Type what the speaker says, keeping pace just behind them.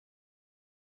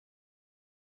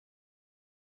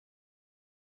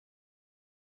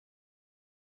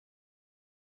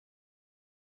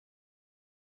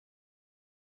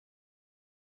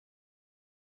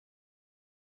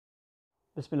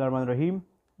Bismillahirrahmanirrahim.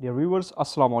 Dear viewers,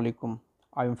 Assalamu alaikum.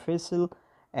 I am Faisal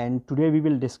and today we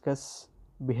will discuss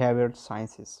behavioral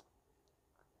sciences.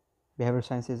 Behavioral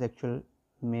sciences actual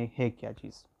में है क्या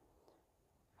चीज़?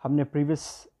 हमने previous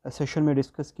session में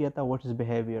discuss किया था व्हाट इज़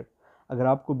बिहेवियर. अगर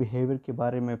आपको बिहेवियर के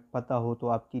बारे में पता हो तो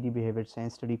आपके लिए बिहेवियर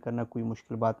साइंस स्टडी करना कोई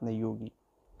मुश्किल बात नहीं होगी.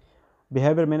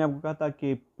 बिहेवियर मैंने आपको कहा था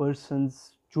कि पर्सन्स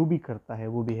जो भी करता है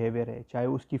वो बिहेवियर है, चाहे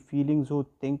उसकी फीलिंग्स हो,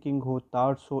 थिंकिंग हो,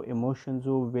 थाट्स हो, इमोशंस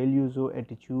हो, वैल्यूज़ हो,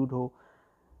 एटीट्यूड हो,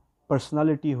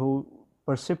 पर्सनालिटी हो,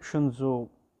 परसेप्शंस हो,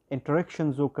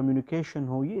 इंटरेक्शंस हो, कम्युनिकेशन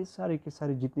हो, ये सारे के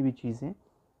सारे जितनी भी चीज़ें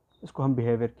इसको हम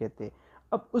बिहेवियर कहते हैं.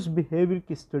 अब उस बिहेवियर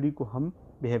की स्टडी को हम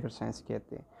बिहेवियर साइंस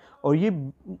कहते हैं और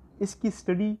ये इसकी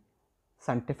स्टडी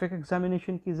साइंटिफिक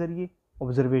एग्जामिनेशन के ज़रिए,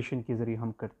 ऑब्जर्वेशन के ज़रिए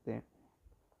हम करते हैं.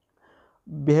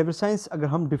 बिहेवियर साइंस अगर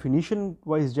हम डिफिनीशन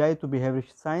वाइज जाए तो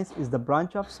behaviour science is the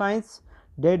branch of science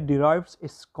that derives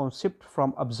it's concept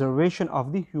from observation of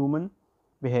the human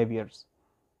behaviours.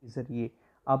 ज़रिए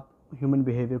आप ह्यूमन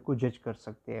बिहेवियर को जज कर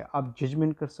सकते हैं, आप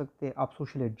जजमेंट कर सकते हैं, आप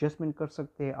सोशल एडजस्टमेंट कर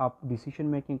सकते हैं, आप डिसीजन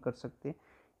मेकिंग कर सकते हैं.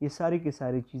 ये सारी की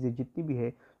सारी चीज़ें जितनी भी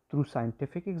है through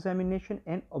scientific examination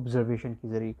and observation के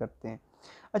ज़रिए करते हैं.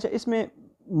 अच्छा, इसमें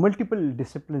मल्टीपल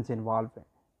डिसिप्लिन्स इन्वॉल्व हैं.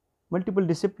 multiple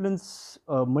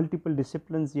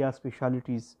disciplines या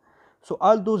specialities. So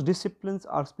all those disciplines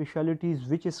are specialities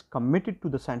which is committed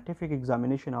to the scientific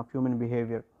examination of human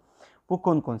behavior. वो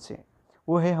कौन कौन से हैं?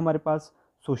 वो है हमारे पास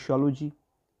sociology,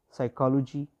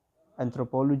 psychology,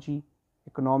 anthropology,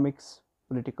 economics,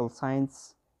 political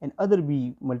science and other भी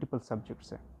मल्टीपल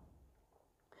सब्जेक्ट्स हैं.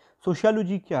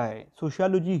 सोशियोलॉजी क्या है?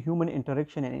 Sociology human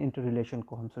interaction and inter relation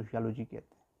को हम सोशियोलॉजी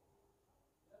कहते हैं.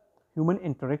 Human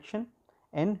interaction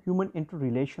and human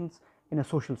interrelations in a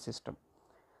social system.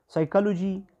 Psychology,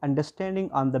 understanding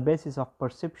on the basis of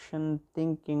perception,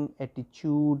 thinking,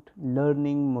 attitude,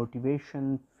 learning,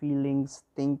 motivation, feelings,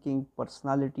 thinking,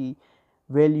 personality,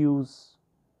 values,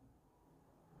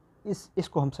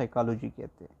 इसको हम psychology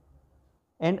कहते हैं.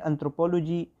 And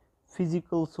anthropology,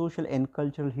 physical, social and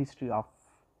cultural history of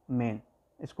man,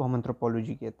 इसको हम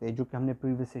anthropology कहते हैं, जो कि हमने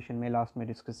previous session में लास्ट में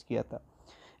डिस्कस किया था.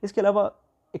 इसके अलावा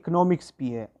इकोनॉमिक्स भी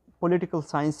है, political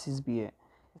sciences भी है,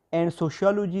 and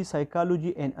sociology,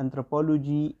 psychology and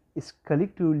anthropology is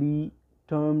collectively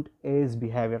termed as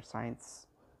behavior science.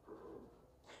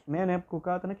 मैंने आपको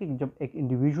कहा था ना कि जब एक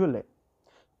इंडिविजुअल है,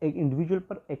 एक इंडिविजुअल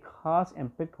पर एक ख़ास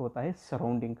इम्पैक्ट होता है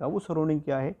सराउंडिंग का. वो सराउंडिंग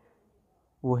क्या है?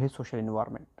 वो है सोशल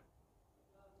इन्वायरमेंट.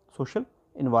 Social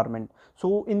environment.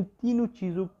 सो इन तीनों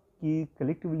चीज़ों की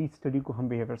कलेक्टिवली स्टडी को हम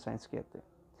बिहेवियर साइंस कहते हैं.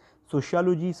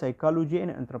 Sociology, psychology and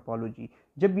anthropology.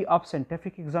 जब भी आप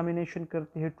साइंटिफिक एग्जामिनेशन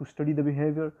करते हैं टू स्टडी द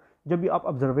बिहेवियर, जब भी आप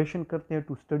ऑब्जर्वेशन करते हैं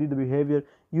to study the behaviour,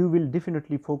 you will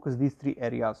definitely focus these three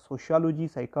areas, sociology,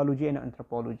 psychology and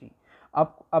anthropology.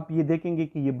 आप ये देखेंगे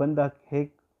कि ये बंदा है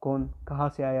कौन, कहाँ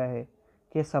से आया है,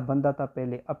 कैसा बंदा था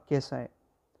पहले, अब कैसा है.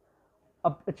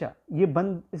 अब अच्छा, ये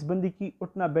इस बंदी की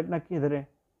उठना बैठना किधर है,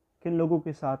 किन लोगों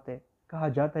के साथ है, कहाँ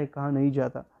जाता है, कहाँ नहीं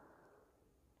जाता.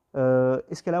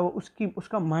 इसके अलावा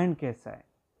उसका माइंड कैसा है,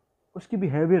 उसकी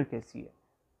बिहेवियर कैसी है.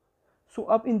 सो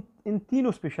आप इन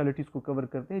तीनों स्पेशलिटीज़ को कवर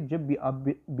करते हैं जब भी आप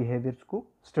बिहेवियर्स को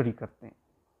स्टडी करते हैं.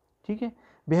 ठीक है.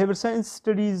 Behaviour science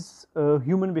studies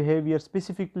human behaviour.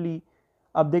 Specifically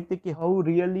आप देखते हैं कि how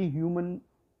really human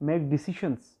make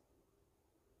decisions,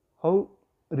 how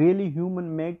really human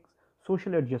make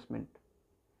social adjustment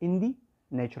in the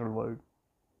natural world.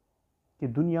 कि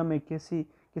दुनिया में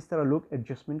किस तरह लोग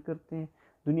एडजस्टमेंट करते हैं,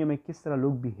 दुनिया में किस तरह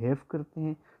लोग बिहेव करते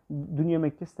हैं, दुनिया में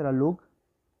किस तरह लोग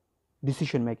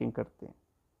डिसीजन मेकिंग करते हैं.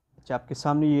 अच्छा, आपके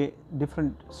सामने ये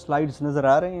डिफरेंट स्लाइड्स नज़र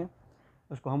आ रहे हैं,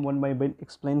 उसको हम वन बाय वन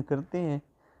एक्सप्लेन करते हैं.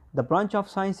 The branch of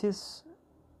sciences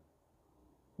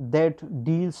that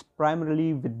deals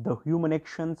primarily with the human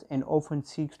actions and often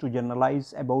seeks to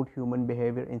generalise about human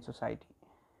behaviour in society.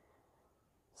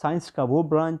 Science का वो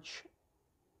ब्रांच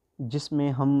जिसमें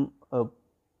हम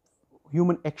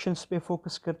ह्यूमन एक्शंस पे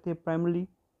फोकस करते हैं प्राइमरली,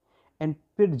 एंड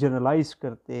फिर जनरलाइज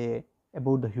करते हैं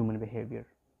about the human behaviour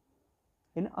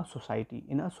in a society,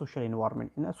 in a social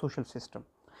environment, in a social system.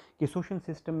 कि सोशल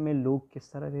सिस्टम में लोग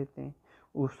किस तरह रहते हैं,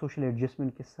 वो सोशल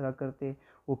एडजस्टमेंट किस तरह करते हैं,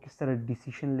 वो किस तरह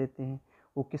डिसीजन लेते हैं,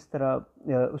 वो किस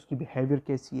तरह उसकी बिहेवियर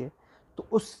कैसी है. तो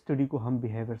उस स्टडी को हम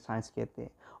बिहेवियर साइंस कहते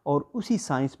हैं. और उसी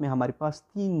साइंस में हमारे पास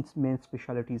 3 मेन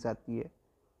स्पेशलिटीज़ आती है.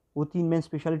 वो 3 मेन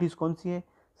स्पेशलिटीज़ कौन सी है?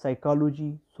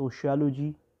 Psychology, sociology,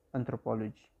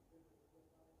 anthropology.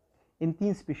 इन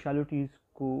 3 स्पेशलिटीज़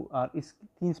को इस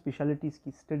 3 स्पेशलिटीज़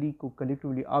की स्टडी को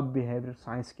कलेक्टिवली आप बिहेवियर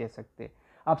साइंस कह सकते हैं.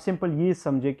 आप सिंपल ये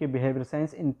समझे कि बिहेवियर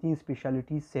साइंस इन 3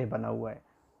 स्पेशलिटीज़ से बना हुआ है.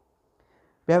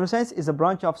 Behavioral science is a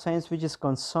branch of science which is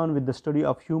concerned with the study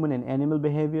of human and animal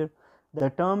behavior. The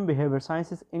term behavior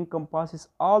sciences encompasses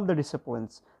all the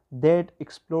disciplines that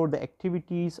explore the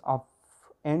activities of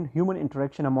and human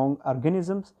interaction among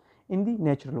organisms in the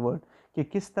natural world. कि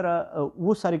किस तरह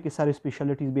वो सारे के सारे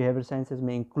specialities behaviour sciences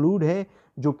में include है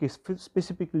जो कि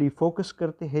स्पेसिफिकली फोकस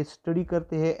करते हैं, स्टडी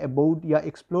करते हैं अबाउट या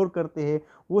एक्सप्लोर करते हैं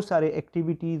वो सारे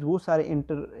एक्टिविटीज़, वो सारे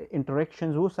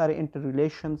इंटरेक्शंस, वो सारे inter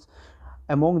relations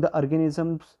among the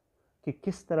organisms कि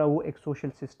किस तरह वो एक सोशल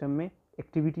सिस्टम में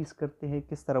एक्टिविटीज़ करते हैं,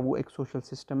 किस तरह वो एक सोशल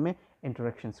सिस्टम में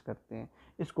इंटरेक्शंस करते हैं.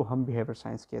 इसको हम बिहेवियर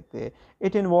साइंस कहते हैं.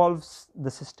 It involves the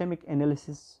systemic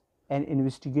analysis and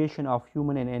investigation of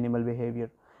human and animal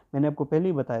behaviour. मैंने आपको पहले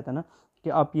ही बताया था ना कि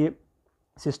आप ये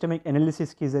सिस्टमिक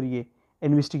एनालिसिस के ज़रिए,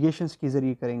 इन्वेस्टिगेशंस के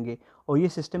ज़रिए करेंगे. और ये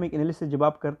सिस्टमिक एनालिसिस जब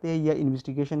आप करते हैं या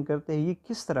इन्वेस्टिगेशन करते हैं, ये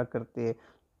किस तरह करते हैं?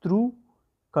 Through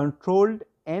controlled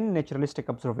and naturalistic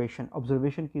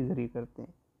observation के ज़रिए करते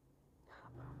हैं.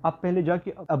 आप पहले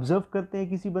जाके ऑब्ज़र्व करते हैं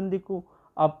किसी बंदे को,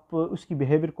 आप उसकी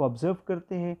बिहेवियर को ऑब्ज़र्व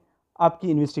करते हैं, आपकी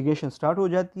इन्वेस्टिगेशन स्टार्ट हो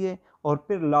जाती है और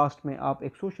फिर लास्ट में आप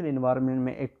एक सोशल इन्वायरमेंट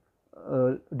में एक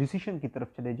डिसीजन की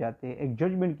तरफ चले जाते हैं, एक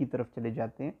जजमेंट की तरफ चले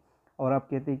जाते हैं और आप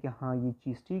कहते हैं कि हाँ ये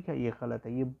चीज़ ठीक है, ये गलत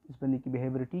है, ये इस बंदे की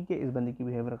बिहेवियर ठीक है, इस बंदे की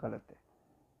बिहेवियर गलत है.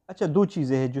 अच्छा, दो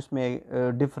चीज़ें हैं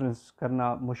जिसमें डिफरेंस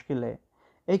करना मुश्किल है.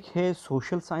 एक है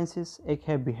सोशल साइंसेस, एक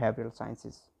है बिहेवियरल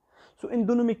साइंसेस. सो इन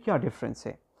दोनों में क्या डिफरेंस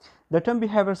है? The term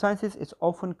behavioral sciences is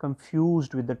often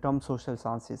confused with the term social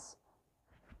sciences.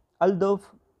 Although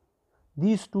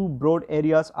these two broad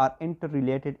areas are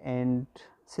interrelated and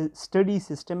study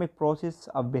systemic processes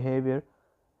of behavior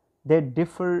that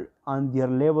differ on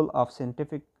their level of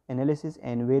scientific analysis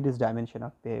and various dimensions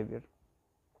of behavior.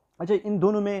 अच्छा, इन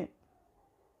दोनों में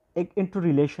एक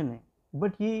इंटररिलेशन है,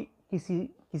 but ये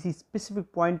किसी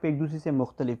specific point पे एक दूसरे से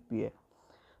मुख्तलिफ भी है.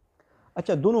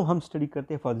 अच्छा, दोनों हम स्टडी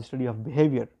करते हैं for the study of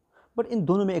behaviour, but in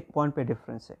दोनों में एक पॉइंट पे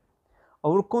डिफरेंस है.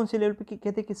 और वो कौन से लेवल पे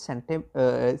कहते हैं कि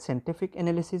साइंटिफिक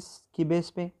एनालिसिस की बेस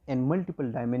पे एंड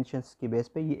मल्टीपल डायमेंशंस की बेस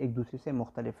पे ये एक दूसरे से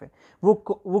मुख्तलिफ है.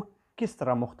 वो किस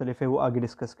तरह मुख्तलिफ है वो आगे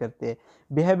डिस्कस करते हैं.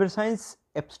 Behaviour science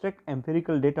abstract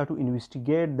empirical data to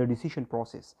investigate the decision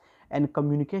process and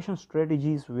communication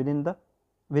strategies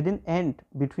within and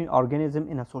between organism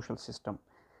in a social system.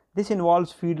 This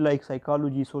involves fields like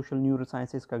psychology, social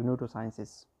neurosciences, cognitive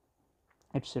sciences,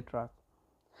 etc.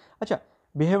 अच्छा,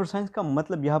 behaviour science का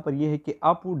मतलब यहाँ पर ये है कि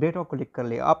आप वो डेटा कलेक्ट कर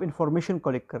ले, आप इंफॉर्मेशन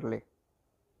कलेक्ट कर ले,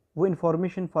 वो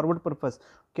इंफॉर्मेशन फॉरवर्ड पर्पस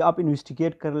कि आप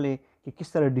इन्वेस्टिगेट कर ले कि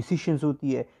किस तरह डिसीशंस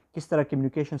होती है, किस तरह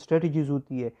कम्युनिकेशन स्ट्रेटजीज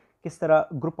होती है, किस तरह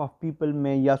ग्रुप ऑफ पीपल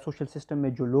में या सोशल सिस्टम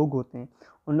में जो लोग होते हैं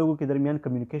उन लोगों के दरमियान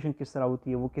कम्युनिकेशन किस तरह होती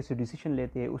है, वो कैसे डिसीजन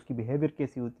लेते हैं, उसकी बिहेवियर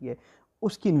कैसी होती है,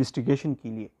 उसकी इन्वेस्टिगेशन के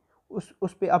लिए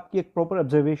उस पर आपकी एक प्रॉपर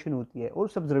ऑब्जर्वेशन होती है और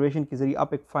उस ऑब्जर्वेशन के ज़रिए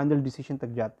आप एक फाइनल डिसीजन तक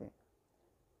जाते हैं.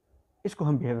 इसको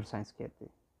हम बिहेवियर साइंस कहते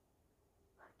हैं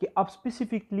कि आप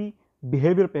स्पेसिफिकली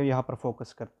बिहेवियर पे यहाँ पर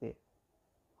फोकस करते हैं.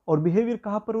 और बिहेवियर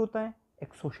कहाँ पर होता है?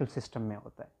 एक सोशल सिस्टम में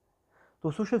होता है.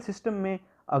 तो सोशल सिस्टम में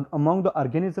अमंग द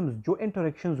ऑर्गेनिजम्स जो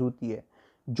इंटरेक्शंस होती है,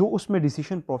 जो उसमें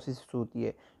डिसीजन प्रोसेस होती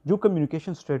है, जो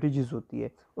कम्युनिकेशन स्ट्रेटजीज होती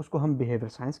है, उसको हम बिहेवियर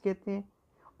साइंस कहते हैं.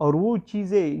 और वो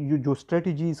चीज़ें जो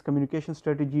स्ट्रेटजीज, कम्युनिकेशन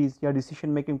स्ट्रेटजीज या डिसीजन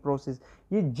मेकिंग प्रोसेस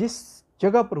ये जिस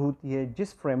जगह पर होती है,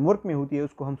 जिस फ्रेमवर्क में होती है,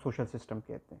 उसको हम सोशल सिस्टम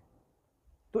कहते हैं.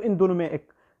 तो इन दोनों में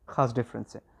एक ख़ास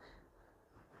डिफरेंस है.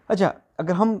 अच्छा,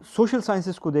 अगर हम सोशल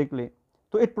साइंसेस को देख लें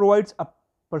तो it provides a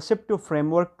perceptive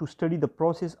framework to study the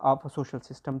process of a social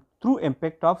system through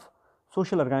impact of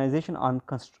social organization on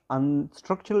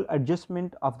structural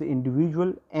adjustment of the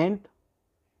individual and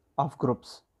of groups.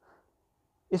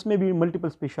 इसमें भी मल्टीपल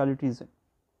स्पेशलिटीज़ हैं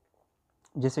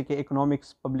जैसे कि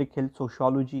economics, public health,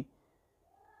 sociology,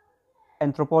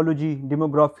 anthropology,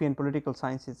 demography and political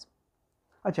sciences.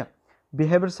 अच्छा,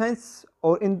 behaviour science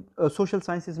और इन social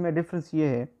sciences में difference ये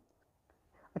है.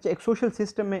 अच्छा, एक सोशल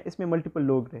सिस्टम में इसमें मल्टीपल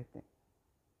लोग रहते हैं,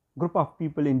 ग्रुप ऑफ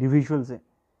पीपल, इंडिविजुअल्स हैं.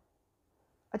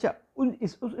 अच्छा,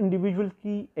 उस इंडिविजुअल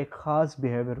की एक ख़ास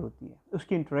बिहेवियर होती है,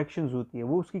 उसकी इंटरेक्शंस होती है,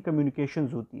 वो उसकी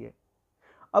कम्युनिकेशंस होती है.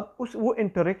 अब वो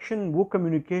इंटरेक्शन, वो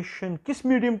कम्युनिकेशन किस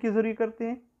मीडियम के ज़रिए करते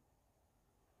हैं?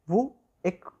 वो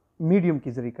एक मीडियम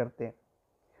के ज़रिए करते हैं.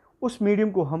 उस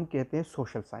मीडियम को हम कहते हैं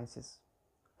सोशल साइंसेस,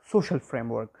 सोशल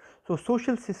फ्रेमवर्क. सो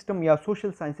सोशल सिस्टम या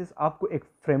सोशल साइंसेस आपको एक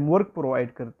फ्रेमवर्क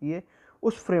प्रोवाइड करती है.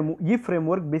 ये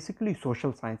फ्रेमवर्क बेसिकली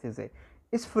सोशल साइंसेस है.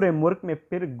 इस फ्रेमवर्क में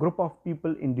फिर group of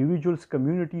people, individuals,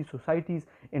 community, societies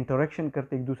interaction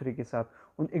करते एक दूसरे के साथ,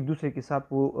 एक दूसरे के साथ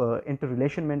वो इंटर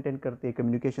रिलेशन मेंटेन करते हैं,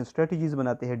 कम्युनिकेशन स्ट्रेटजीज़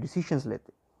बनाते हैं, डिसीजंस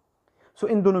लेते. सो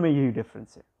इन दोनों में यही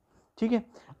डिफरेंस है. ठीक है.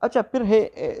 अच्छा, फिर है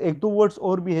एक दो वर्ड्स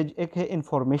और भी है. एक है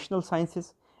इंफॉर्मेशनल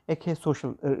साइंसेस, एक है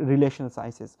सोशल रिलेशन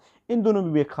साइंसेस. इन दोनों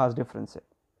में भी एक खास डिफरेंस है.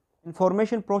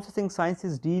 Information processing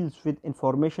sciences deals with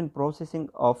information processing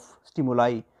of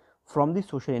stimuli from the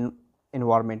social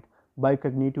environment by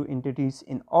cognitive entities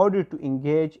in order to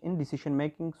engage in decision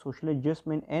making, social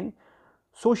adjustment and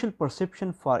social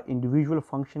perception for individual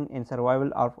function and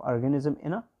survival of organism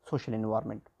in a social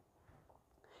environment.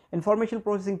 Information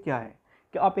processing क्या है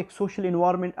कि आप एक social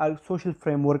environment, social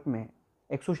framework में,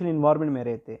 एक social environment में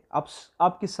रहते हैं,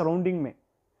 आपकी सराउंडिंग में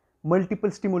मल्टीपल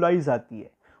स्टिमुलाइज आती है,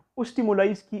 उस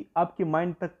स्टिमुलाइज की आपके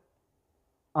माइंड तक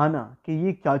आना कि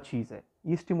ये क्या चीज़ है,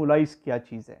 ये स्टिमुलाइज क्या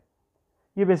चीज़ है,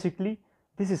 ये basically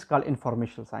this is called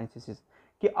informational sciences,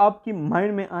 कि आपकी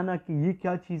माइंड में आना कि ये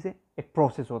क्या चीज़ है, एक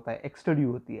प्रोसेस होता है, एक स्टडी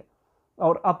होती है,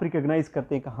 और आप रिकॉग्नाइज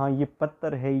करते हैं कि हाँ ये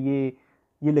पत्थर है,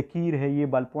 ये लकीर है, ये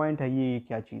बॉल पॉइंट है, ये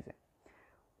क्या चीज़ है।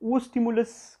 वो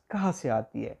स्टिमुलस कहाँ से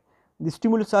आती है? द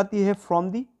स्टिमुलस आती है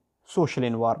फ्रॉम द सोशल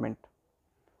एनवायरनमेंट,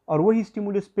 और वही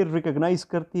स्टिमुलस फिर रिकॉग्नाइज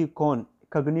करती है कौन?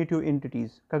 Cognitive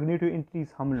entities. कॉग्निटिव एंटिटीज़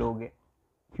हम लोग हैं,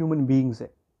 ह्यूमन बीइंग्स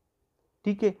है,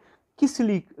 ठीक है।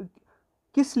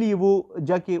 किस लिए वो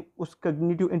जाके उस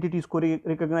कॉग्निटिव एंटिटीज़ को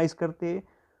रिकॉग्नाइज करते हैं?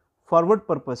 Forward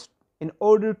purpose, in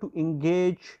order to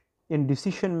engage in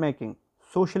decision making,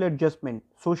 social adjustment,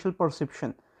 social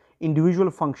perception, individual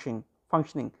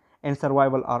functioning and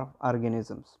survival of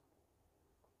organisms.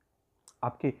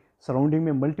 आपके सराउंडिंग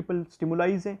में मल्टीपल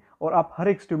स्टिमुलाइज हैं और आप हर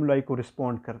एक स्टिमुलाई को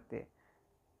रिस्पॉन्ड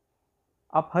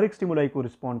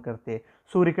करते हैं,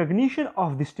 सो recognition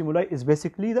of the stimuli is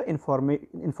basically the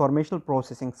informational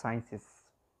processing sciences.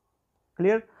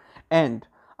 Clear? And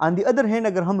on the other hand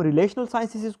अगर हम रिलेशनल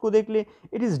साइंसेस को देख ले,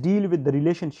 it is deal with the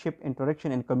relationship,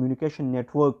 interaction and communication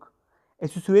network,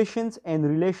 associations and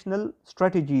relational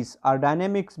strategies are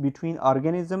dynamics between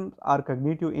organisms or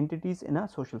cognitive entities in a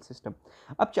social system.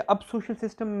 अब social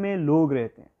system में लोग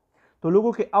रहते हैं तो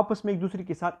लोगों के आपस में एक दूसरे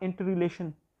के साथ इंटर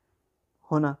रिलेशन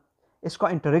होना, इसका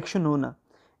इंटरेक्शन होना,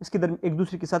 इसके दरमियान एक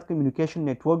दूसरे के साथ कम्युनिकेशन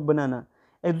नेटवर्क बनाना,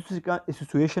 एक दूसरे का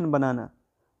एसोसिएशन बनाना,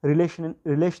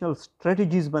 रिलेशनल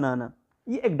स्ट्रेटजीज बनाना,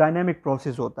 ये एक डायनामिक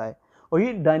प्रोसेस होता है। और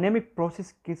ये डायनामिक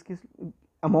प्रोसेस किस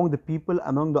among the people,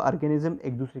 among the organism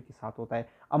एक दूसरे के साथ होता है,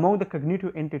 among the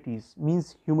cognitive entities means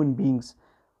human beings,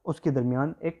 उसके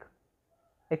दरमियान एक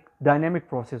डायनामिक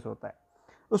प्रोसेस होता है,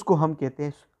 उसको हम कहते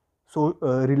हैं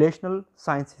relational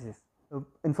sciences.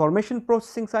 Information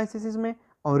processing sciences में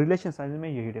और रिलेशन साइंस में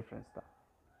यही डिफरेंस था।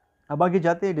 अब आगे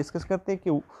जाते हैं, डिस्कस करते हैं कि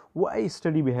व्हाई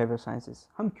स्टडी बिहेवियर साइंसेस,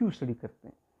 हम क्यों स्टडी करते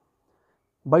हैं।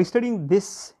 By studying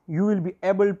this, you will be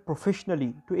able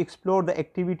professionally to explore the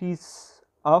activities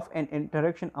of an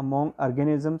interaction among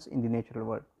organisms in the natural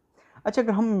world. अच्छा,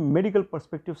 अगर हम मेडिकल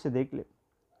पर्सपेक्टिव से देख ले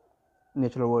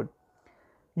natural world,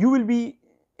 you will be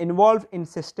involved in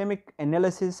systemic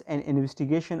analysis and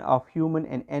investigation of human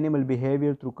and animal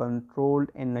behavior through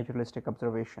controlled and naturalistic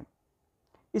observation.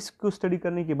 इसको study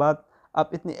करने के बाद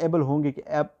आप इतने एबल होंगे कि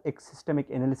आप एक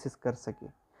सिस्टमिक एनालिसिस कर सके,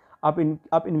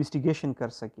 आप इन्वेस्टिगेशन कर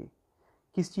सके,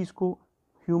 किस चीज़ को?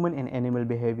 ह्यूमन एंड एनिमल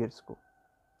बिहेवियर्स को।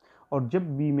 और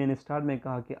जब भी मैंने स्टार्ट में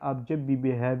कहा कि आप जब भी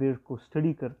बिहेवियर को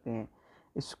स्टडी करते हैं,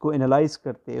 इसको एनालाइज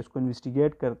करते हैं, इसको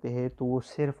इन्वेस्टिगेट करते हैं, तो वो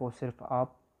सिर्फ और सिर्फ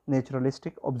आप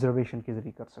नेचुरलिस्टिक ऑब्जर्वेशन के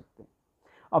ज़रिए कर सकते हैं।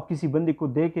 आप किसी बंदे को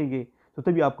देखेंगे तो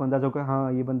तभी आपको अंदाज़ा होगा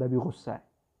हाँ ये बंदा अभी गुस्सा है,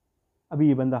 अभी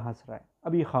ये बंदा हंस रहा है,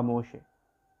 अभी ये खामोश है,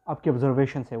 आपके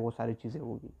ऑब्जर्वेशन से वो सारी चीज़ें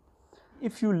होगी।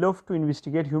 If you love to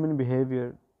investigate human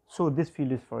behaviour, so this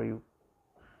field is for you.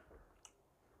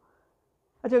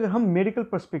 अच्छा, अगर हम मेडिकल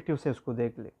पर्सपेक्टिव से इसको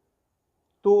देख ले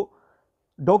तो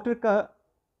डॉक्टर का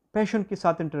पेशेंट के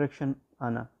साथ इंटरेक्शन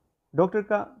आना, डॉक्टर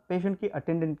का पेशेंट के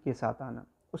अटेंडेंट के साथ आना,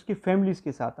 उसकी फैमिलीज़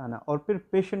के साथ आना, और फिर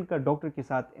पेशेंट का डॉक्टर के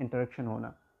साथ इंटरेक्शन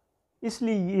होना,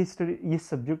 इसलिए ये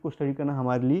सब्जेक्ट को स्टडी करना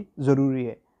हमारे लिए ज़रूरी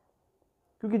है।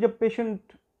 क्योंकि जब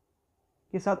पेशेंट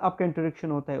के साथ आपका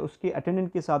इंटरेक्शन होता है, उसके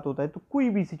अटेंडेंट के साथ होता है, तो कोई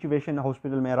भी सिचुएशन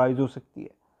हॉस्पिटल में अराइज हो सकती है,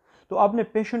 तो आपने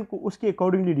पेशेंट को उसके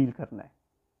अकॉर्डिंगली डील करना है।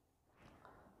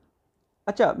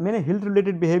 अच्छा, मैंने हेल्थ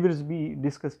रिलेटेड बिहेवियर्स भी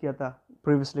डिस्कस किया था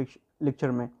प्रीवियस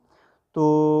लेक्चर में,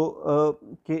 तो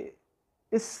कि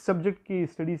इस सब्जेक्ट की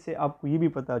स्टडी से आपको ये भी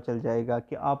पता चल जाएगा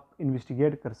कि आप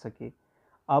इन्वेस्टिगेट कर सके,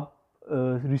 आप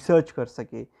रिसर्च कर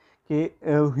सके कि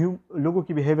लोगों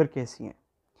की बिहेवियर कैसी हैं,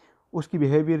 उसकी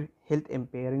बिहेवियर हेल्थ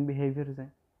एम्पेयरिंग बिहेवियर्स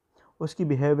हैं, उसकी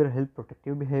बिहेवियर हेल्थ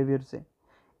प्रोटेक्टिव बिहेवियर्स है,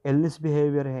 इलनेस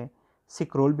बिहेवियर है,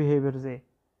 सिक रोल बिहेवियर्स है,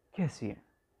 कैसी है।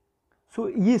 सो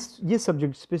ये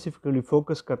सब्जेक्ट स्पेसिफिकली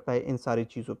फोकस करता है इन सारी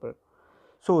चीज़ों पर।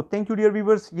 So thank you dear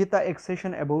viewers, ये था एक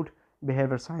सेशन अबाउट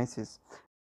बिहेवियर साइंसेस।